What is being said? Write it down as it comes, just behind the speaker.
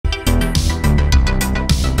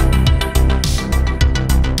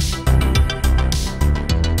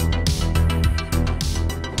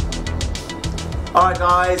Alright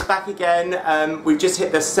guys, back again. We've just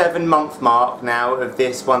hit the 7-month mark now of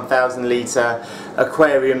this 1,000 litre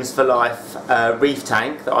Aquariums for Life reef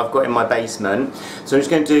tank that I've got in my basement. So I'm just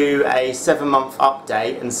going to do a 7-month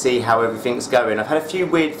update and see how everything's going. I've had a few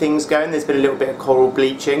weird things going. There's been a little bit of coral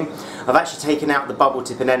bleaching. I've actually taken out the bubble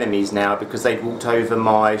tip anemones now because they'd walked over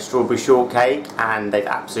my strawberry shortcake and they've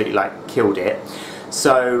absolutely killed it.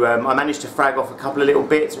 So I managed to frag off a couple of little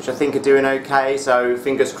bits which I think are doing okay, so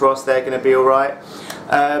fingers crossed they're going to be alright.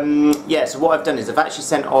 Yeah, so what I've done is I've actually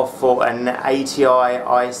sent off for an ATI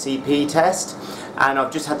ICP test and I've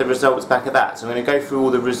just had the results back of that. So I'm going to go through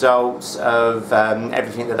all the results of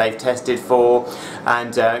everything that they've tested for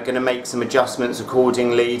and going to make some adjustments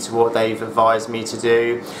accordingly to what they've advised me to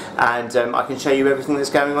do, and I can show you everything that's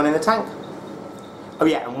going on in the tank. Oh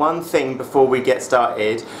yeah, and one thing before we get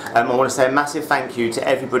started, I want to say a massive thank you to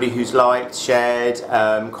everybody who's liked, shared,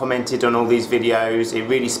 commented on all these videos. It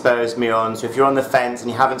really spurs me on, so if you're on the fence and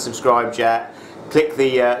you haven't subscribed yet, click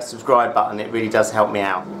the subscribe button, it really does help me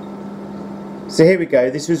out. So here we go,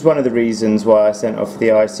 this was one of the reasons why I sent off the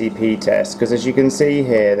ICP test, because as you can see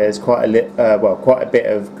here there's quite a bit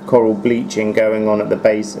of coral bleaching going on at the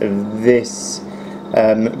base of this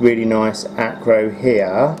really nice acro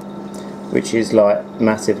here, which is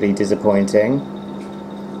massively disappointing.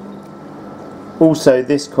 Also,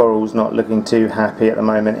 this coral's not looking too happy at the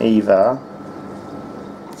moment either.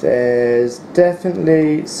 There's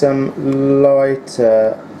definitely some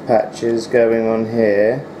lighter patches going on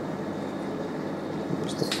here.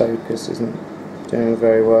 Just the focus isn't doing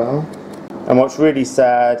very well. And what's really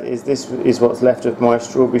sad is this is what's left of my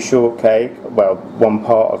strawberry shortcake, well, one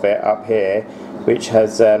part of it up here, which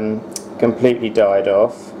has completely died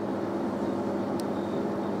off.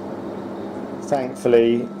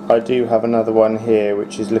 Thankfully I do have another one here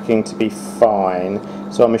which is looking to be fine,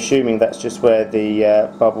 so I'm assuming that's just where the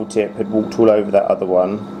bubble tip had walked all over that other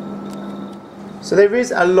one. So there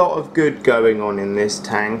is a lot of good going on in this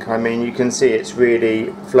tank. I mean, you can see it's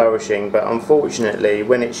really flourishing, but unfortunately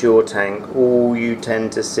when it's your tank all you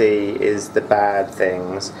tend to see is the bad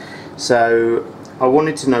things. So I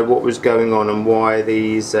wanted to know what was going on and why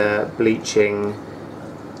these bleaching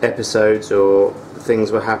episodes or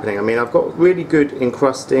things were happening. I mean, I've got really good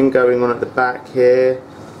encrusting going on at the back here,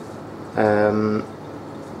 and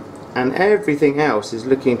everything else is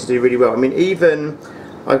looking to do really well. I mean, even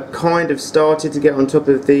I kind of started to get on top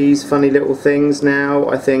of these funny little things now.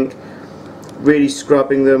 I think really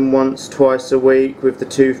scrubbing them once, twice a week with the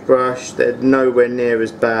toothbrush, they're nowhere near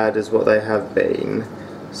as bad as what they have been.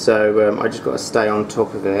 So I just got to stay on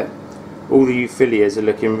top of it. All the euphyllias are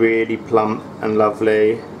looking really plump and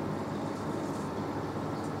lovely.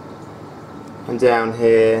 And down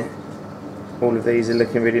here all of these are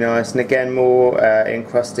looking really nice, and again more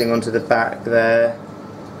encrusting onto the back there.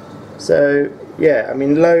 So yeah, I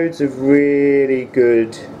mean, loads of really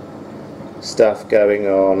good stuff going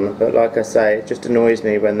on, but like I say, it just annoys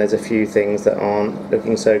me when there's a few things that aren't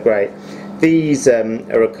looking so great. These are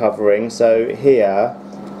recovering, so here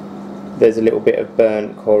there's a little bit of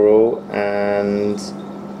burnt coral and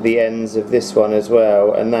the ends of this one as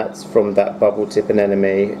well, and that's from that bubble tip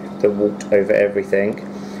anemone that walked over everything.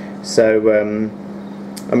 So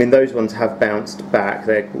I mean, those ones have bounced back,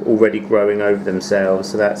 they're already growing over themselves,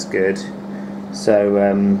 so that's good. So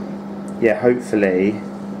yeah, hopefully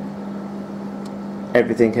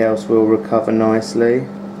everything else will recover nicely.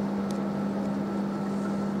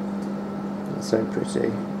 That's so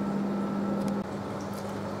pretty.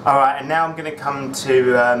 Alright, and now I'm going to come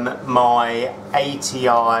to my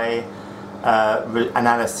ATI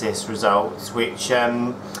analysis results, which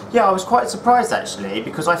yeah, I was quite surprised actually,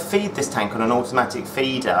 because I feed this tank on an automatic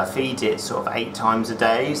feeder. I feed it sort of 8 times a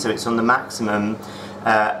day, so it's on the maximum,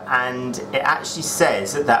 and it actually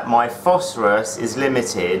says that my phosphorus is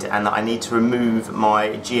limited and that I need to remove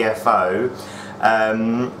my GFO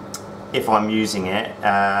if I'm using it.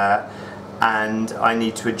 And I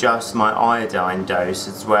need to adjust my iodine dose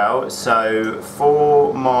as well. So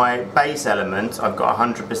for my base elements I've got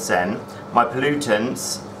 100%, my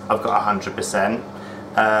pollutants I've got 100%,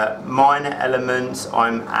 minor elements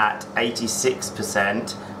I'm at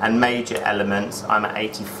 86%, and major elements I'm at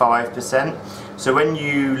 85%. So when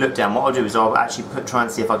you look down, what I'll do is I'll actually try and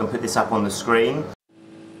see if I can put this up on the screen.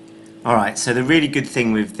 Alright, so the really good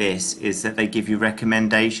thing with this is that they give you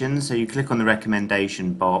recommendations. So you click on the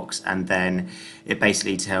recommendation box and then it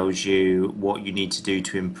basically tells you what you need to do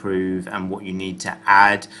to improve and what you need to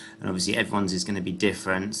add. And obviously everyone's is going to be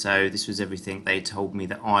different. So this was everything they told me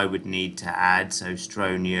that I would need to add. So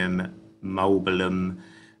strontium, molybdenum,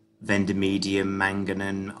 vendormedium,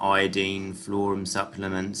 manganum, iodine, fluorum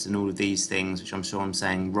supplements, and all of these things, which I'm sure I'm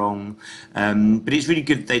saying wrong. But it's really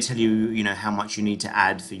good that they tell you, how much you need to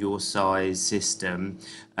add for your size system.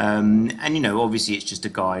 And obviously it's just a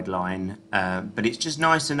guideline, but it's just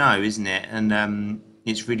nice to know, isn't it? And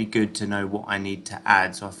it's really good to know what I need to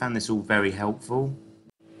add. So I found this all very helpful.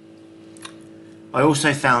 I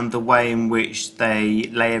also found the way in which they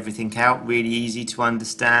lay everything out really easy to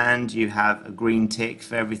understand. You have a green tick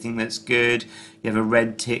for everything that's good. You have a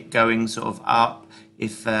red tick going sort of up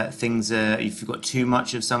if if you've got too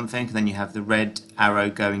much of something. Then you have the red arrow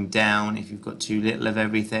going down if you've got too little of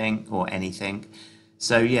everything or anything.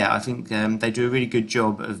 So yeah, I think they do a really good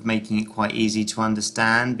job of making it quite easy to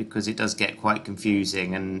understand, because it does get quite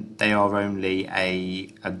confusing and they are only a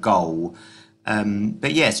goal.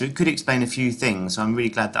 But yeah, so it could explain a few things, so I'm really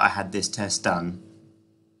glad that I had this test done.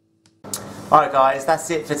 Alright guys, that's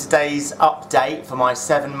it for today's update for my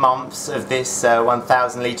 7 months of this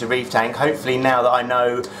 1000 litre reef tank. Hopefully now that I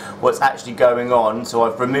know what's actually going on, so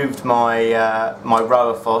I've removed my my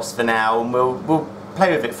rower phos for now, and we'll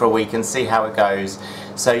play with it for a week and see how it goes.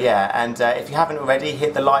 So yeah, and if you haven't already,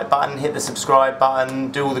 hit the like button, hit the subscribe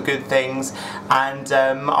button, do all the good things, and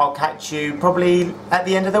I'll catch you probably at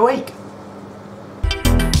the end of the week.